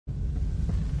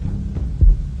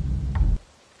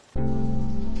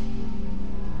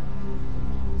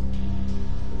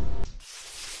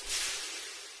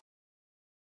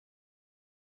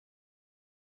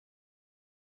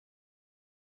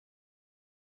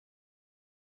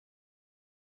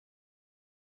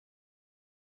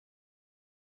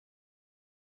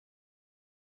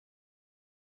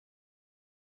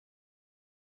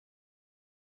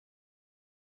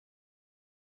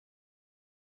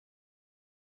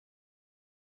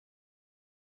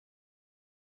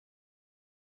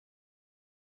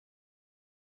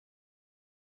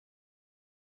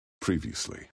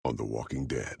Previously on The Walking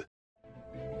Dead.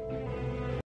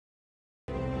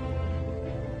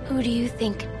 Who do you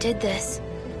think did this?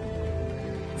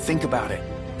 Think about it.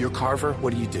 You're Carver,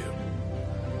 what do you do?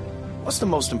 What's the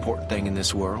most important thing in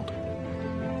this world?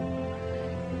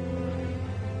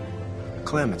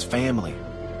 Clem, it's family.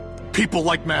 People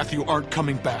like Matthew aren't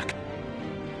coming back.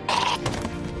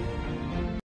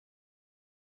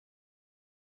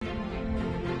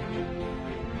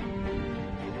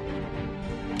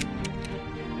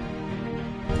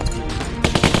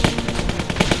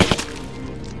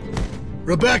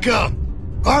 Rebecca,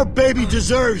 our baby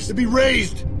deserves to be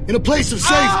raised in a place of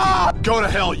safety. Ah! Go to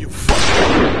hell, you fuck!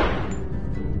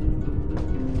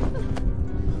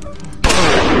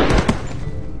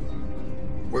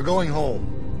 We're going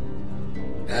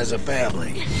home. As a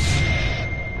family.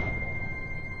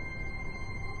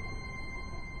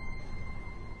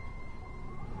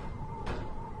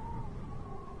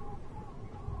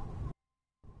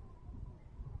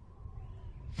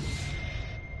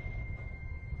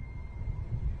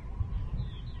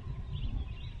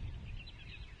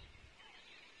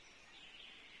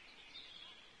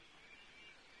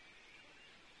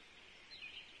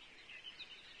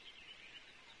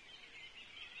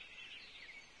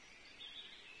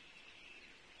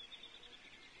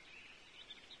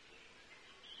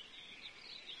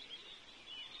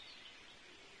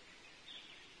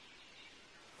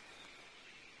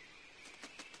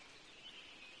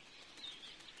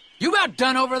 You about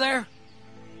done over there?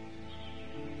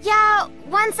 Yeah,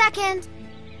 1 second.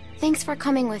 Thanks for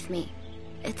coming with me.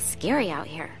 It's scary out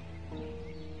here.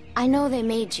 I know they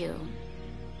made you.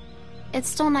 It's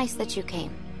still nice that you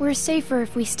came. We're safer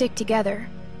if we stick together.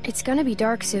 It's gonna be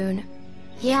dark soon.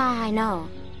 Yeah, I know.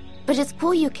 But it's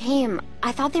cool you came.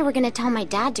 I thought they were gonna tell my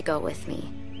dad to go with me.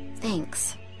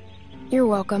 Thanks. You're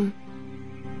welcome.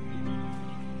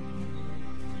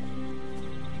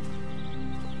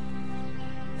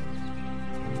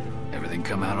 Everything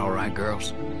come out all right,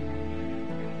 girls?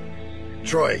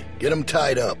 Troy, get them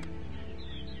tied up.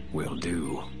 Will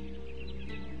do.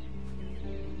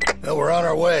 Well, we're on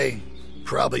our way.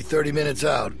 Probably 30 minutes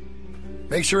out.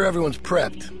 Make sure everyone's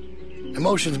prepped.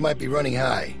 Emotions might be running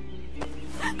high.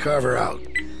 Carver out.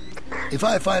 If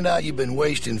I find out you've been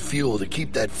wasting fuel to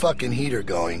keep that fucking heater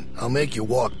going, I'll make you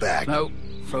walk back. Nope,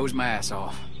 froze my ass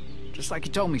off. Just like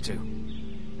you told me to.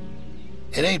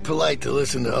 It ain't polite to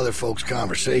listen to other folks'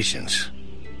 conversations.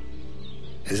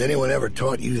 Has anyone ever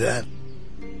taught you that?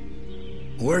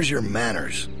 Where's your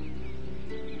manners?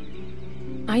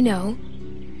 I know.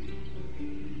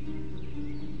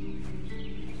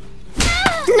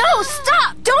 No,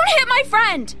 stop! Don't hit my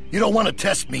friend! You don't want to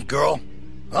test me, girl.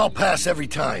 I'll pass every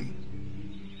time.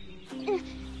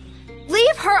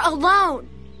 Leave her alone!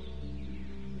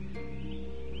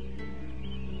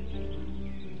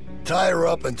 Tie her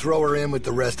up and throw her in with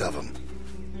the rest of them.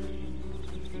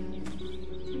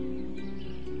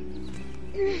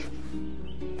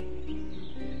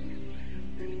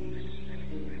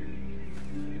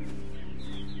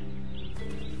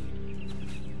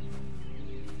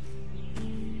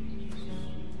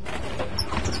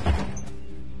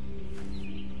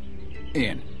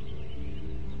 In.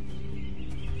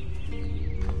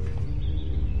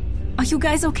 Are you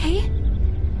guys okay?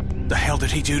 The hell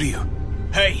did he do to you?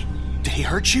 Hey, did he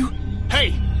hurt you?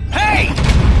 Hey! Hey!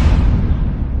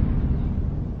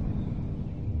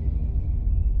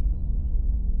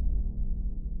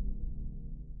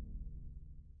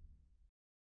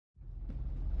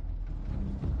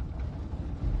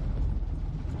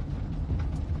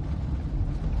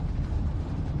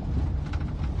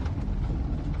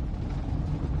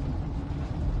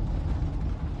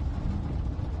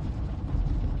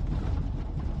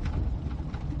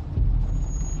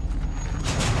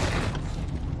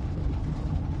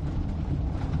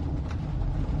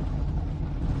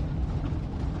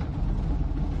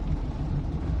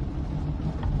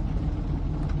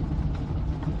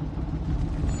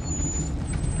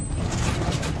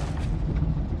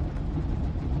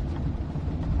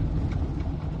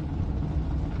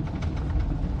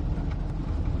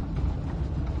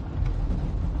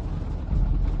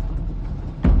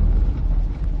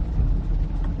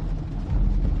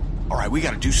 We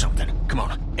gotta do something. Come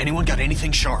on. Anyone got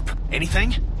anything sharp?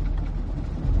 Anything?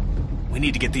 We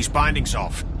need to get these bindings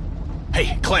off.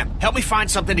 Hey, Clem, help me find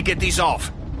something to get these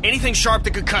off. Anything sharp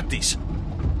that could cut these.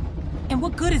 And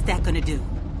what good is that gonna do?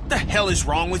 The hell is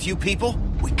wrong with you people?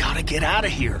 We gotta get out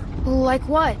of here. Like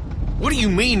what? What do you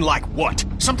mean, like what?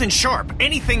 Something sharp.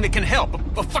 Anything that can help.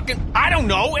 A fucking... I don't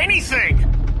know, anything!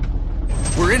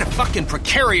 We're in a fucking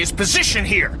precarious position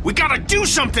here. We gotta do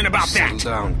something about that!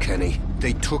 Settle down, Kenny.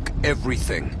 They took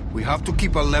everything. We have to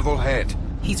keep a level head.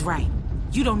 He's right.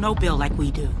 You don't know Bill like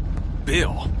we do.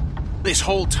 Bill? This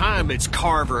whole time it's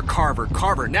Carver, Carver,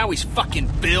 Carver. Now he's fucking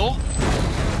Bill?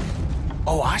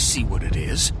 Oh, I see what it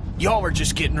is. Y'all are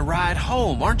just getting a ride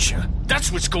home, aren't you?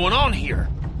 That's what's going on here.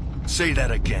 Say that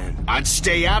again. I'd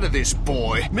stay out of this,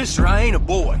 boy. Mister, I ain't a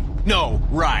boy. No,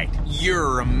 right.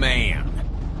 You're a man.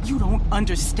 You don't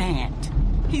understand.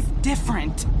 He's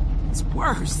different. It's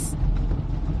worse.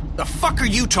 The fuck are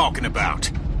you talking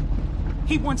about?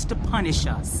 He wants to punish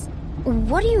us.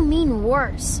 What do you mean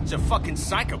worse? He's a fucking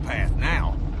psychopath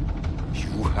now.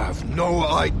 You have no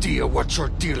idea what you're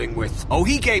dealing with. Oh,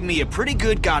 he gave me a pretty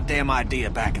good goddamn idea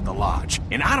back at the lodge.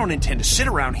 And I don't intend to sit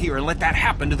around here and let that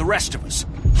happen to the rest of us.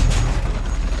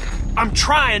 I'm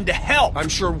trying to help. I'm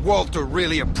sure Walter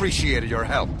really appreciated your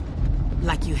help.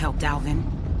 Like you helped Alvin.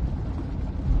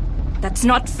 That's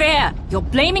not fair. You're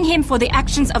blaming him for the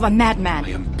actions of a madman. I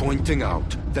am pointing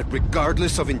out that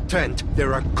regardless of intent,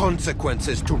 there are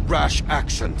consequences to rash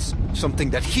actions. Something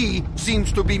that he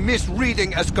seems to be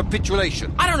misreading as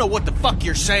capitulation. I don't know what the fuck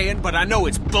you're saying, but I know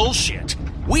it's bullshit.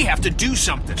 We have to do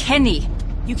something. Kenny.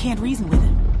 You can't reason with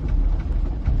him.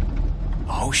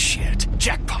 Oh shit.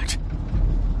 Jackpot.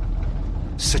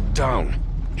 Sit down.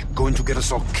 You're going to get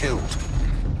us all killed.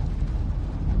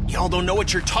 Y'all don't know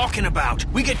what you're talking about.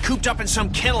 We get cooped up in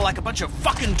some kennel like a bunch of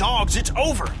fucking dogs, it's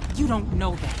over. You don't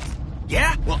know that.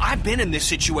 Yeah? Well, I've been in this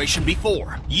situation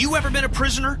before. You ever been a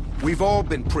prisoner? We've all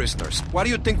been prisoners. Why do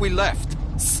you think we left?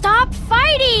 Stop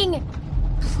fighting!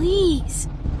 Please.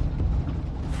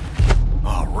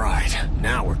 All right,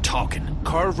 now we're talking.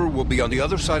 Carver will be on the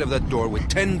other side of that door with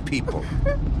 10 people.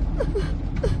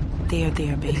 There,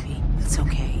 baby. It's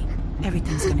okay.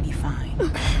 Everything's gonna be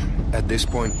fine. At this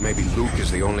point, maybe Luke is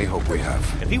the only hope we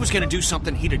have. If he was gonna do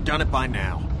something, he'd have done it by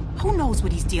now. Who knows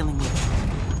what he's dealing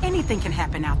with? Anything can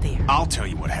happen out there. I'll tell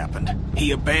you what happened.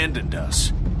 He abandoned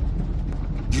us.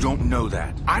 You don't know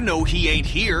that. I know he ain't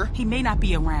here. He may not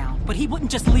be around, but he wouldn't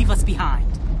just leave us behind.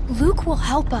 Luke will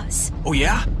help us. Oh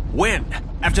yeah? When?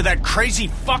 After that crazy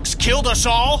fuck's killed us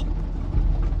all?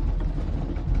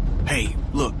 Hey,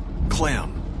 look,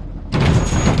 Clem.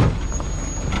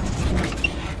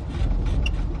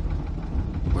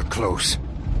 We're close.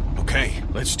 Okay,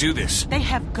 let's do this. They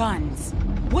have guns.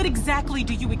 What exactly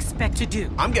do you expect to do?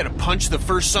 I'm gonna punch the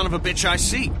first son of a bitch I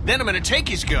see. Then I'm gonna take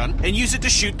his gun and use it to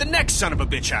shoot the next son of a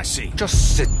bitch I see.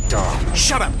 Just sit down.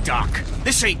 Shut up, Doc.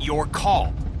 This ain't your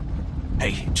call.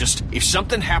 Hey, just, if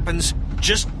something happens,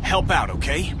 just help out,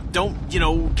 okay? Don't,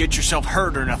 get yourself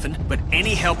hurt or nothing, but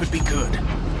any help would be good.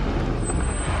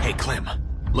 Hey, Clem,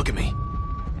 look at me.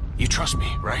 You trust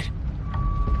me, right?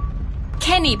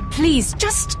 Kenny, please,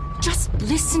 just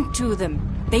listen to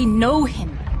them. They know him,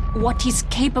 what he's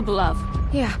capable of.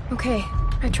 Yeah, okay.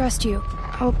 I trust you.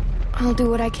 I'll do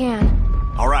what I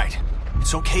can. All right.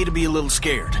 It's okay to be a little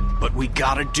scared, but we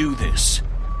gotta do this.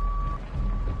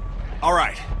 All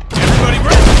right. Everybody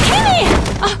ready?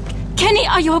 Kenny! Kenny,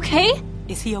 are you okay?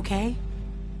 Is he okay?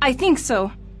 I think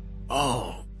so.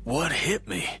 Oh, what hit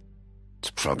me?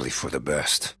 It's probably for the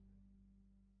best.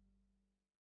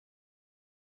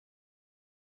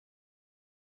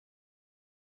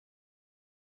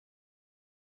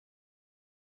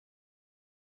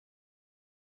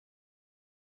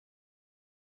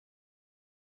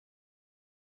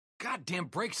 Goddamn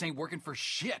brakes ain't working for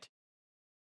shit.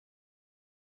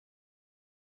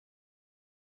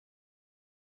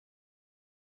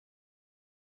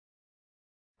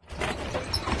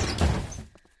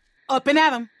 Up and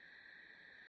at him.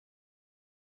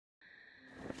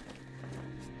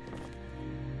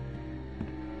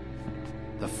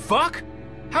 The fuck?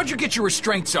 How'd you get your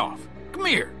restraints off? Come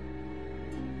here.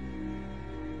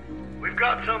 We've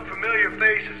got some familiar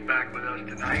faces back with us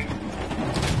tonight.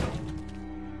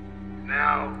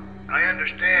 Now, I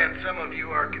understand some of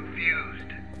you are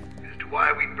confused as to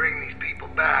why we bring these people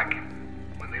back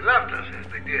when they left us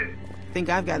as they did. Think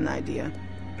I've got an idea.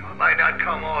 Now, it might not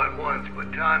come all at once,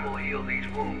 but time will heal these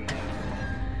wounds.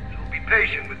 So be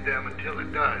patient with them until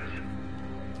it does.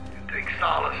 And take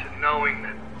solace in knowing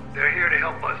that they're here to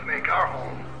help us make our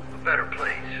home a better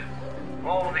place.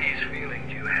 All these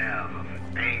feelings you have of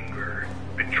anger,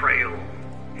 betrayal,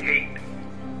 hate,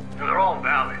 they're all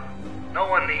valid. No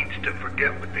one needs to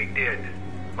forget what they did.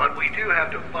 But we do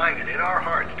have to find it in our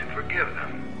hearts to forgive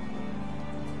them.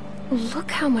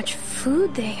 Look how much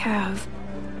food they have.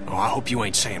 Oh, I hope you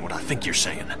ain't saying what I think you're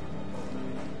saying.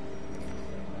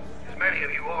 As many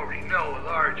of you already know, a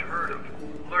large herd of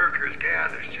lurkers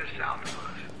gathers just south of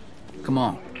us. Come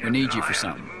on, we need you for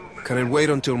something. Can it wait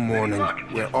until morning?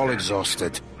 We're all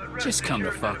exhausted. Just come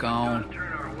the fuck on.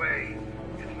 Turn our way.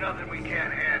 It's nothing we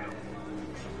can't handle.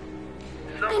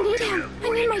 I need him. I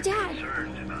need my dad.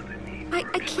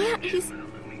 I can't.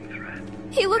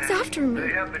 He looks after me.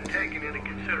 They have been taken into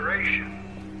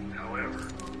consideration. However,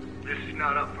 this is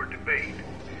not up for debate.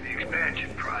 The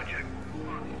expansion project.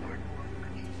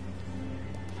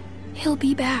 He'll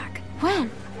be back. When?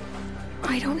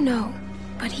 I don't know,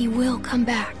 but he will come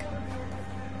back.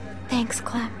 Thanks,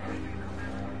 Clem.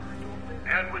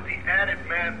 And with the added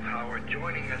manpower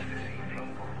joining us this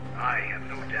evening, I have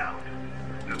no doubt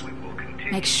that we will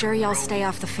continue. Make sure y'all stay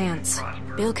off the fence.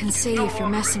 Bill can see if you're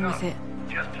messing with it.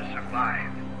 Just to survive.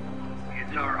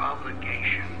 It's our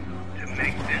obligation to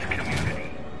make this community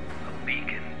a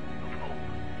beacon of hope.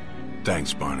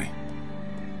 Thanks, Barney.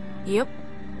 Yep.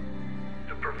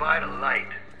 To provide a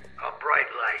light, a bright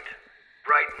light,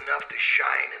 bright enough to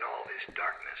shine in all this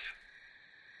darkness.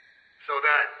 So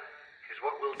that is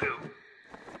what we'll do.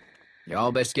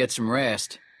 Y'all best get some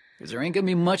rest, because there ain't gonna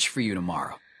be much for you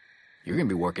tomorrow. You're gonna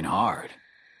be working hard.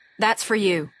 That's for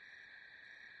you.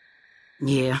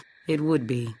 Yeah, it would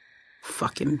be.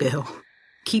 Fucking Bill.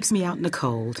 Keeps me out in the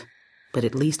cold, but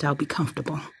at least I'll be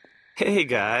comfortable. Hey,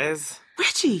 guys.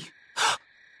 Reggie!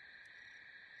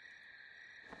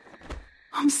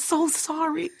 I'm so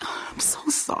sorry. I'm so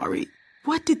sorry.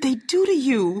 What did they do to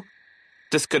you?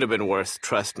 This could have been worse,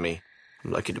 trust me.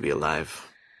 I'm lucky to be alive.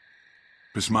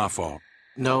 It's my fault.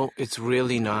 No, it's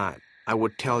really not. I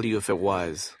would tell you if it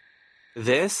was.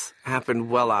 This happened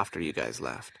well after you guys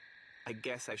left. I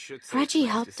guess I should say Reggie it's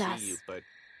nice helped to see us you, but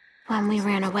when we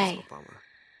ran away. it's a bummer.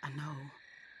 I know.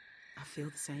 I feel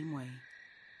the same way.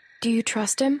 Do you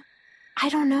trust him? I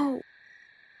don't know.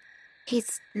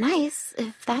 He's nice,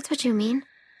 if that's what you mean.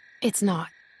 It's not.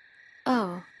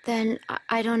 Oh, then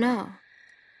I don't know.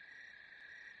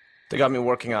 They got me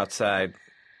working outside.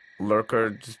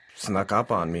 Lurker just snuck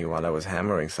up on me while I was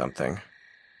hammering something.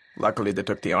 Luckily, they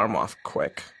took the arm off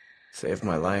quick. Saved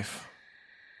my life.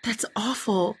 That's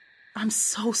awful. I'm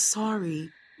so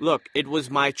sorry. Look, it was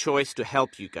my choice to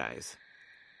help you guys.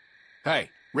 Hey,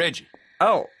 Reggie.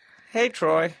 Oh, hey,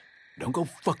 Troy. Don't go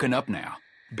fucking up now.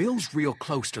 Bill's real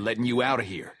close to letting you out of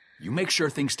here. You make sure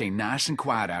things stay nice and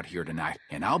quiet out here tonight,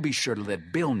 and I'll be sure to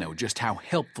let Bill know just how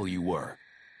helpful you were.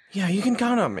 Yeah, you can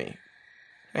count on me.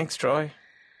 Thanks, Troy.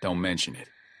 Don't mention it.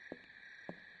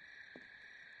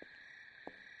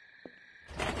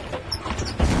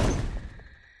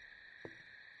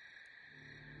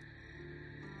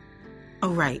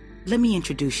 Oh, right. Let me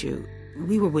introduce you.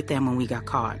 We were with them when we got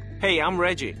caught. Hey, I'm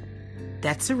Reggie.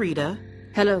 That's Sarita.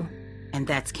 Hello. And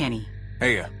that's Kenny.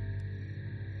 Hey,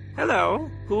 Hello.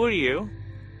 Who are you?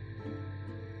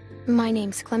 My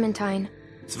name's Clementine.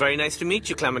 It's very nice to meet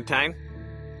you, Clementine.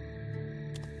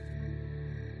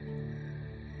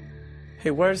 Hey,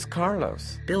 where's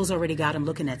Carlos? Bill's already got him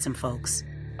looking at some folks.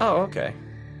 Oh, okay.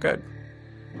 Good.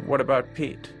 What about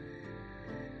Pete?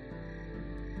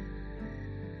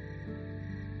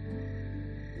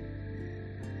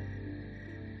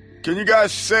 Can you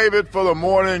guys save it for the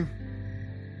morning?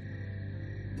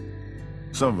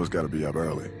 Some of us gotta be up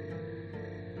early.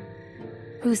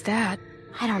 Who's that?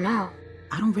 I don't know.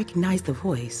 I don't recognize the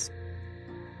voice.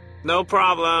 No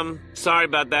problem. Sorry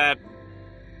about that.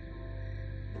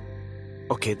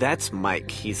 Okay, that's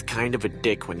Mike. He's kind of a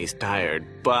dick when he's tired,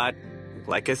 but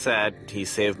like I said, he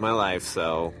saved my life,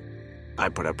 so I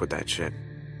put up with that shit.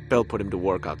 Bill put him to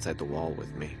work outside the wall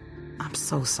with me. I'm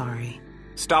so sorry.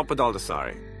 Stop with all the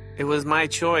sorry. It was my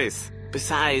choice.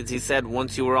 Besides, he said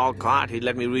once you were all caught, he'd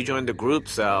let me rejoin the group,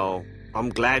 so I'm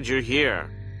glad you're here.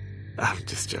 I'm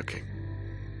just joking.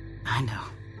 I know.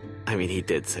 I mean, he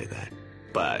did say that,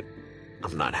 but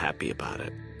I'm not happy about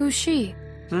it. Who's she?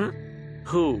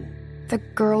 Who? The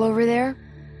girl over there?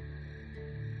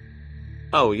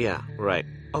 Oh, yeah, right.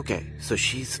 Okay, so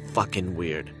she's fucking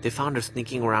weird. They found her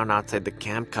sneaking around outside the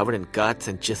camp covered in guts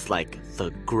and just like the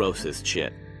grossest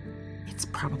shit. It's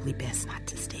probably best not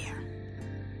to stare.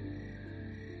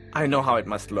 I know how it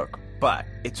must look, but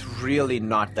it's really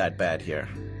not that bad here.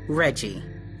 Reggie.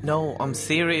 No, I'm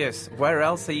serious. Where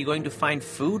else are you going to find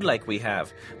food like we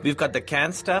have? We've got the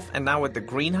canned stuff, and now with the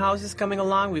greenhouses coming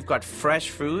along, we've got fresh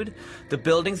food. The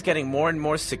building's getting more and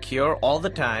more secure all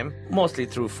the time, mostly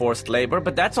through forced labor,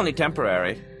 but that's only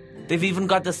temporary. They've even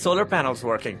got the solar panels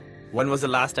working. When was the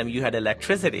last time you had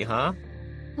electricity, huh?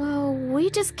 Well, we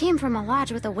just came from a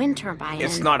lodge with a wind turbine.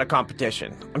 It's not a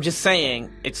competition. I'm just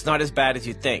saying, it's not as bad as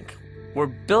you think. We're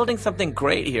building something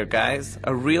great here, guys.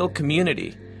 A real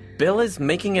community. Bill is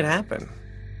making it happen.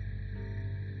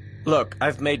 Look,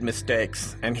 I've made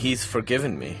mistakes, and he's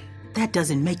forgiven me. That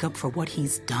doesn't make up for what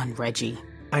he's done, Reggie.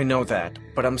 I know that,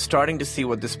 but I'm starting to see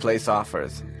what this place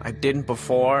offers. I didn't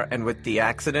before, and with the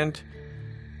accident,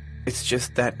 it's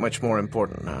just that much more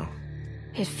important now.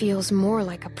 It feels more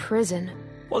like a prison.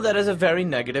 Well, that is a very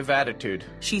negative attitude.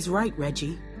 She's right,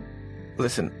 Reggie.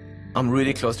 Listen, I'm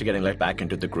really close to getting let back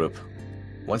into the group.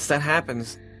 Once that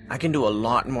happens, I can do a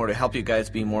lot more to help you guys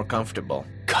be more comfortable.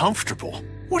 Comfortable?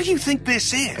 What do you think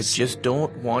this is? I just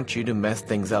don't want you to mess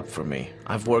things up for me.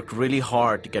 I've worked really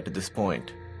hard to get to this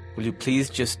point. Will you please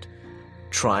just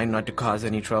try not to cause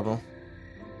any trouble?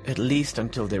 At least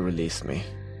until they release me.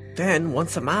 Then,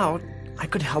 once I'm out, I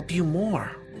could help you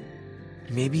more.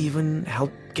 Maybe even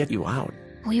help get you out.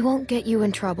 We won't get you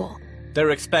in trouble.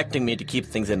 They're expecting me to keep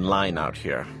things in line out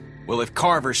here. Well, if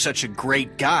Carver's such a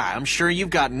great guy, I'm sure you've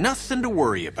got nothing to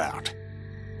worry about.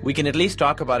 We can at least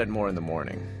talk about it more in the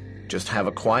morning. Just have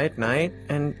a quiet night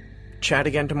and chat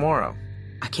again tomorrow.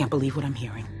 I can't believe what I'm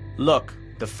hearing. Look,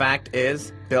 the fact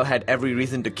is, Bill had every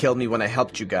reason to kill me when I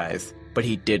helped you guys, but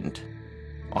he didn't.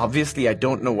 Obviously, I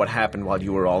don't know what happened while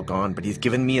you were all gone, but he's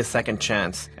given me a second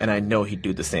chance, and I know he'd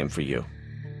do the same for you.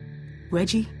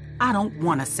 Reggie, I don't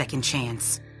want a second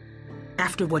chance.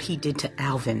 After what he did to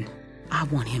Alvin, I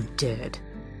want him dead.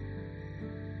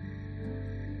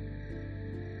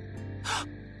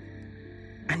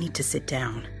 I need to sit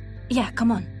down. Yeah,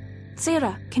 come on.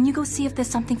 Sarah, can you go see if there's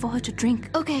something for her to drink?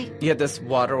 Okay. Yeah, there's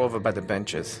water over by the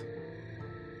benches.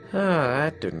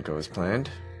 That didn't go as planned.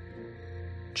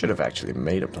 Should have actually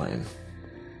made a plan.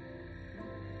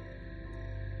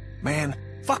 Man,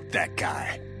 fuck that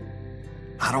guy.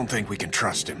 I don't think we can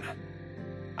trust him.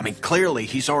 I mean, clearly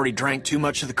he's already drank too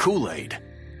much of the Kool-Aid.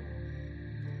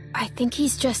 I think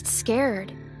he's just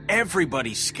scared.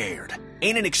 Everybody's scared.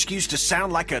 Ain't an excuse to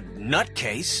sound like a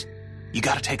nutcase. You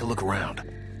gotta take a look around.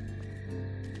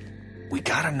 We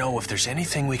gotta know if there's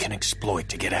anything we can exploit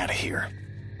to get out of here.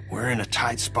 We're in a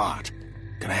tight spot.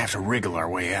 Gonna have to wriggle our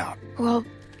way out. Well,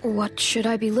 what should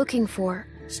I be looking for?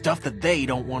 Stuff that they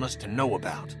don't want us to know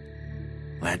about.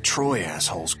 That Troy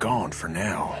asshole's gone for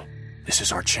now. This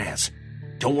is our chance.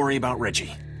 Don't worry about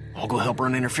Reggie. I'll go help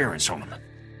run interference on him.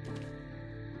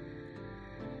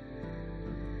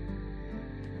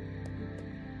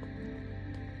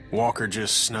 Walker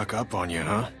just snuck up on you,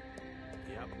 huh?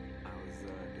 Yep, I was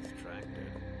distracted.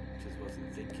 Just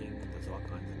wasn't thinking. There's all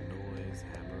kinds of noise,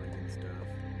 hammering and stuff.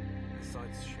 I saw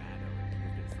its shadow and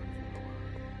moved in front of the door.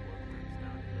 Workbench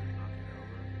down here and knocked it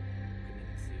over. Couldn't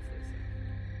even see for a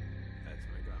second. That's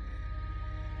when it got me.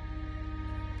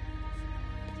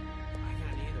 I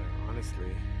can't either,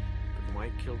 honestly. But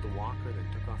Mike killed the walker, then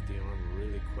took off the arm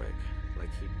really quick,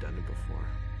 like he'd done it before.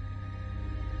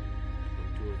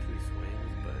 2 or 3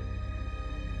 swings, but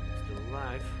still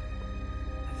alive.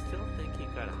 I still think he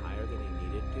got higher than he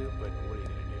needed to, but what are you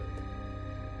gonna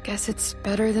do? Guess it's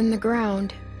better than the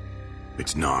ground.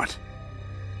 It's not.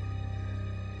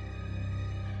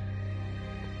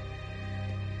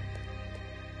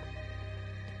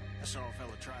 I saw a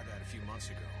fella try that a few months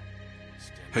ago.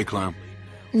 Hey, Clem.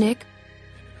 Nick?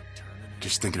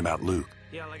 Just thinking about Luke.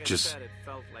 Yeah, like Just, I said, it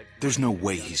felt like there's no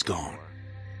way he's gone.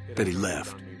 That he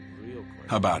left.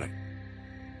 How about it?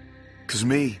 'Cause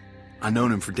me, I've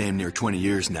known him for damn near 20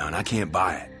 years now, and I can't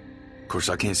buy it. Of course,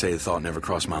 I can't say the thought never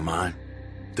crossed my mind.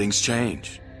 Things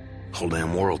change. Whole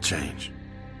damn world changed.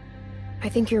 I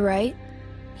think you're right.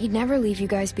 He'd never leave you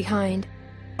guys behind.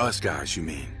 Us guys, you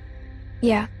mean?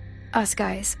 Yeah, us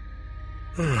guys.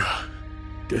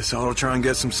 Guess I'll try and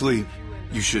get some sleep.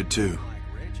 You should too.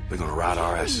 They're gonna ride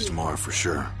our asses tomorrow for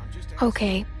sure.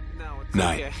 Okay. No, it's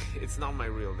Night. okay. It's not my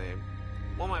real name.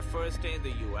 On my first day in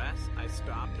the U.S., I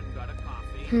stopped and got a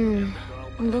coffee. And the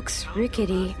girl Looks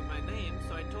rickety. asked me my name,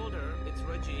 so I told her it's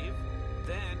Rajiv.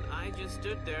 Then I just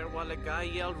stood there while a guy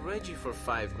yelled Reggie for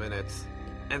 5 minutes.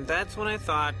 And that's when I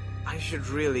thought I should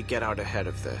really get out ahead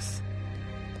of this.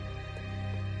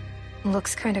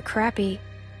 Looks kinda crappy.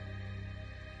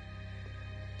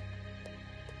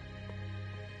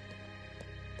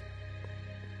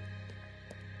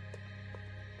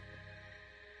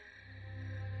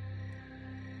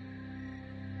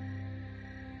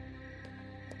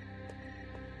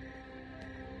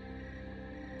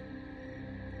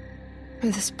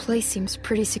 This place seems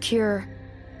pretty secure.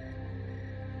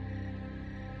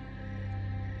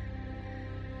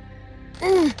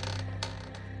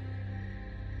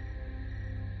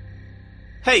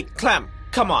 Hey, Clem,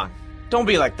 come on. Don't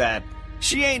be like that.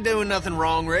 She ain't doing nothing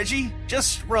wrong, Reggie.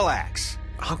 Just relax.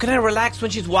 How can I relax when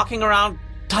she's walking around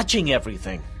touching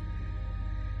everything?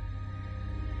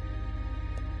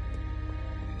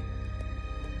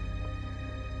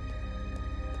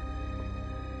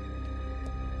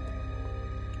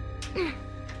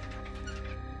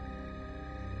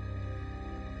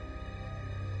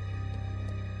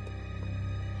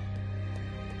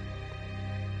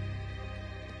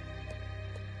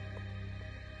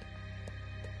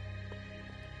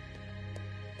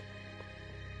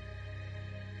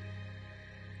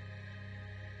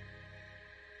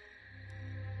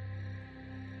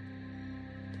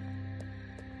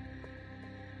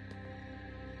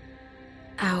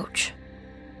 Ouch.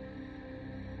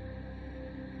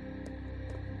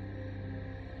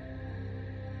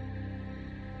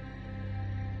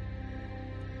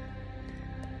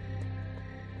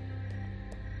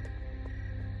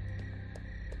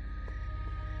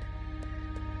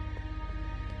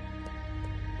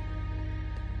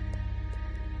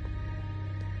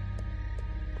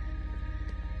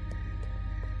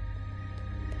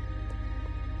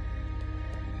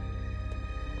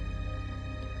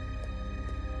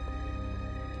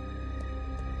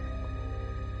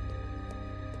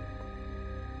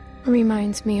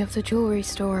 Reminds me of the jewelry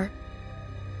store.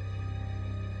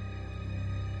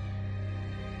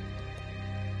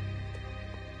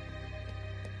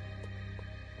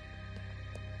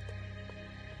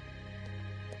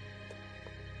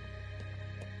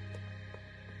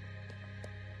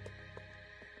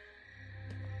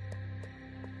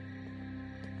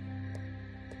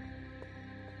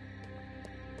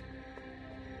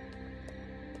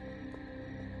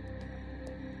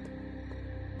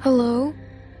 Hello?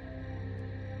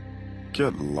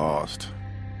 Get lost.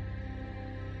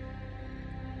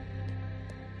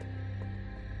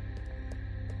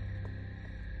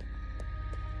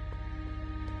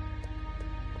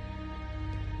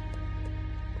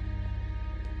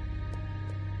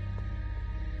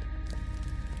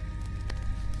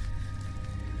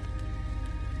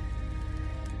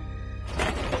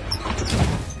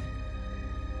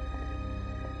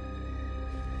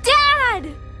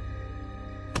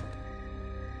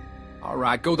 All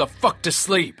right, go the fuck to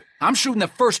sleep. I'm shooting the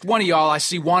first one of y'all I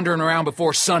see wandering around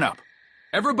before sunup.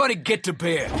 Everybody get to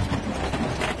bed.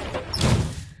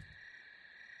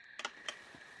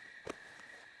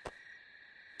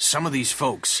 Some of these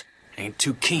folks ain't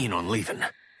too keen on leaving.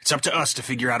 It's up to us to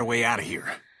figure out a way out of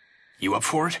here. You up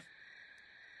for it?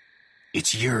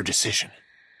 It's your decision.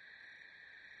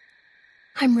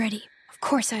 I'm ready. Of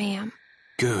course I am.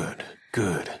 Good,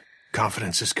 good.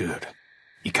 Confidence is good.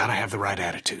 You gotta have the right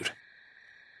attitude.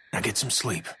 Now get some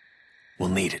sleep. We'll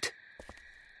need it.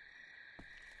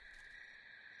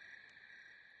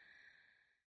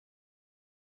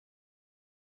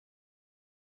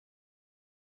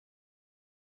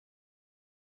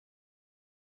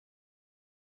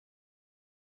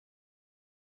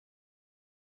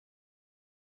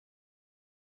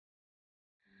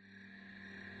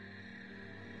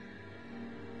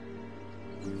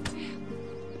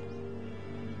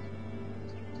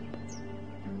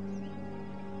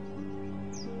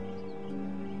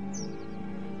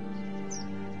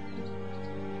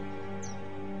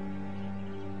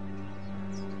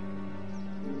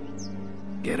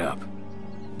 Get up.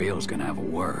 Bill's gonna have a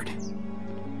word.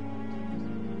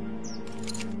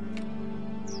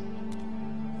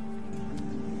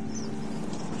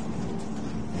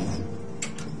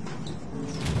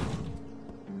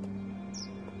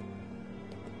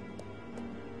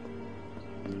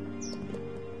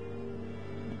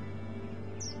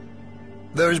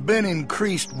 There's been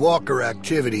increased walker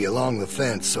activity along the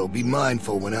fence, so be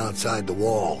mindful when outside the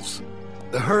walls.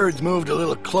 The herd's moved a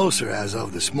little closer as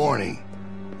of this morning,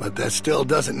 but that still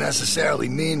doesn't necessarily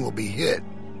mean we'll be hit.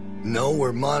 No,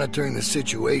 we're monitoring the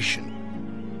situation.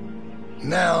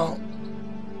 Now,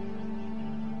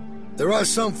 there are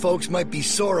some folks might be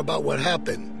sore about what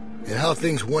happened and how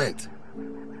things went.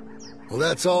 Well,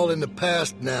 that's all in the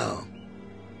past now.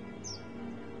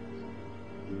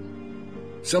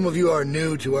 Some of you are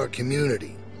new to our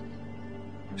community.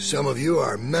 Some of you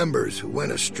are members who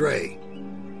went astray.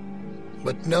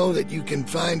 But know that you can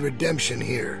find redemption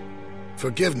here,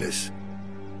 forgiveness,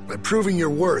 by proving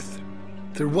your worth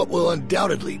through what will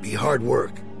undoubtedly be hard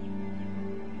work.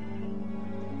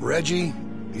 Reggie,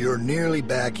 you're nearly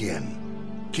back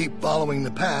in. Keep following the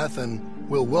path and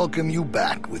we'll welcome you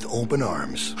back with open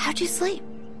arms. How'd you sleep?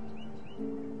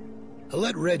 I'll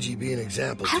let Reggie be an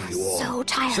example to you all. I was so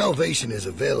tired. Salvation is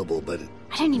available, but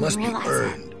I didn't even must be realize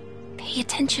earned. it. Pay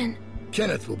attention.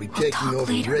 Kenneth will be taking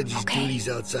over later, Reggie's okay? duties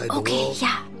outside the Okay, walls.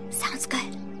 yeah. Sounds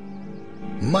good.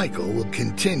 Michael will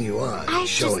continue on I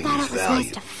just showing thought his it was value.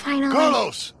 nice to finally...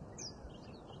 Carlos!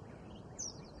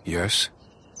 Yes?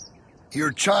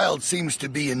 Your child seems to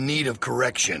be in need of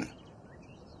correction.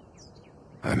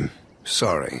 I'm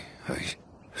sorry.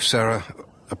 Sarah,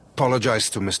 apologize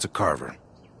to Mr. Carver.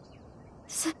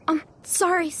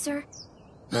 Sorry, sir.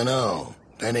 No,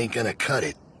 that ain't gonna cut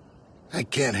it. I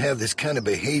can't have this kind of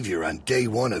behavior on day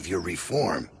one of your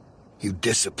reform. You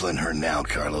discipline her now,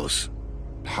 Carlos.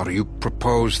 How do you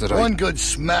propose that One good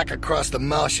smack across the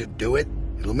mouth should do it.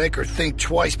 It'll make her think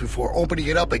twice before opening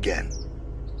it up again.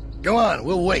 Go on,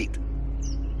 we'll wait.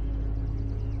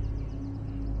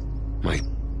 My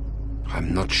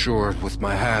I'm not sure with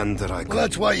my hand that I could... Well,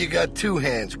 that's why you got two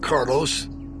hands, Carlos.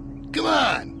 Come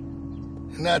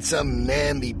on. Not some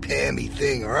namby-pamby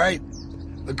thing, all right?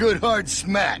 A good hard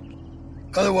smack.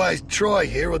 Otherwise, Troy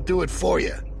here will do it for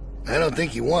you. I don't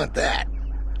think you want that.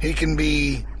 He can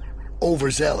be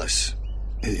overzealous.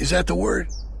 Is that the word?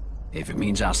 If it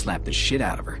means I'll slap the shit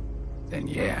out of her, then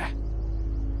yeah.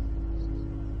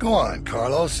 Go on,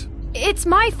 Carlos. It's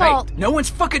my fault. Hey, no one's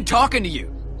fucking talking to you.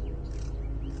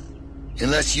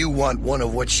 Unless you want one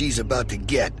of what she's about to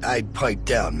get, I'd pipe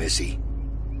down, Missy.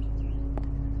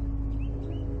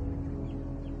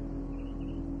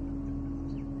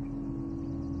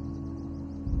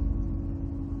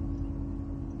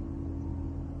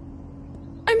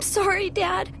 I'm sorry,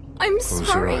 Dad. I'm Close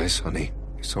sorry. your eyes, honey.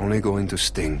 It's only going to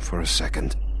sting for a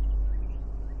second.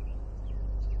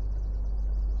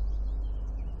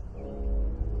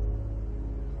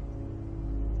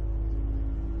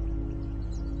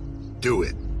 Do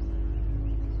it.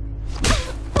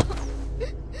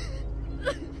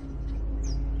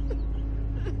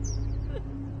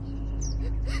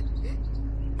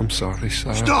 I'm sorry,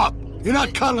 Sarah. Stop! You're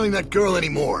not cuddling that girl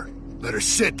anymore. Let her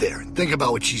sit there and think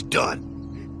about what she's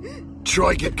done.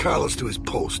 Troy, get Carlos to his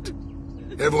post.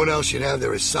 Everyone else should have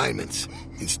their assignments.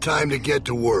 It's time to get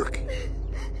to work.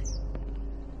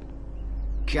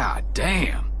 God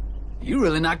damn. You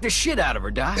really knocked the shit out of her,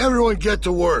 Doc. Everyone get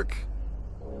to work.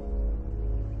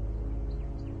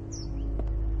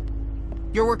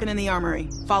 You're working in the armory.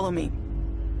 Follow me.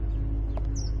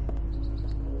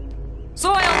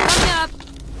 Soil coming up!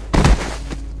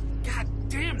 God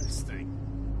damn this thing.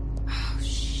 Oh,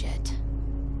 shit.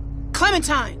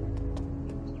 Clementine!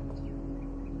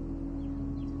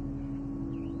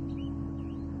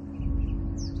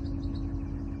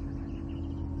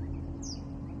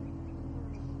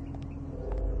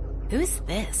 Who's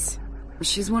this?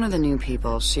 She's one of the new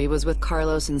people. She was with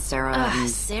Carlos and Sarah. And...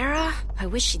 Sarah? I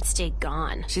wish she'd stayed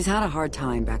gone. She's had a hard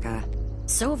time, Becca.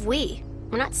 So have we.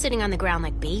 We're not sitting on the ground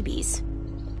like babies.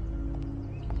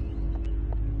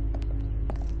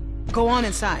 Go on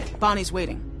inside. Bonnie's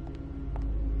waiting.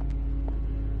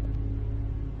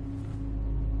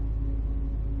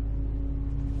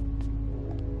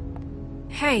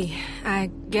 Hey, I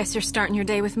guess you're starting your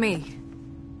day with me.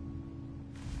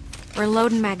 We're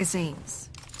loading magazines.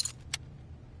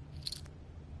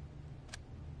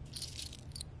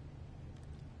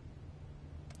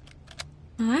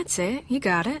 Well, that's it. You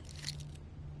got it.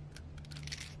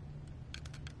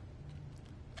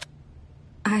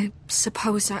 I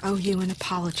suppose I owe you an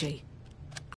apology.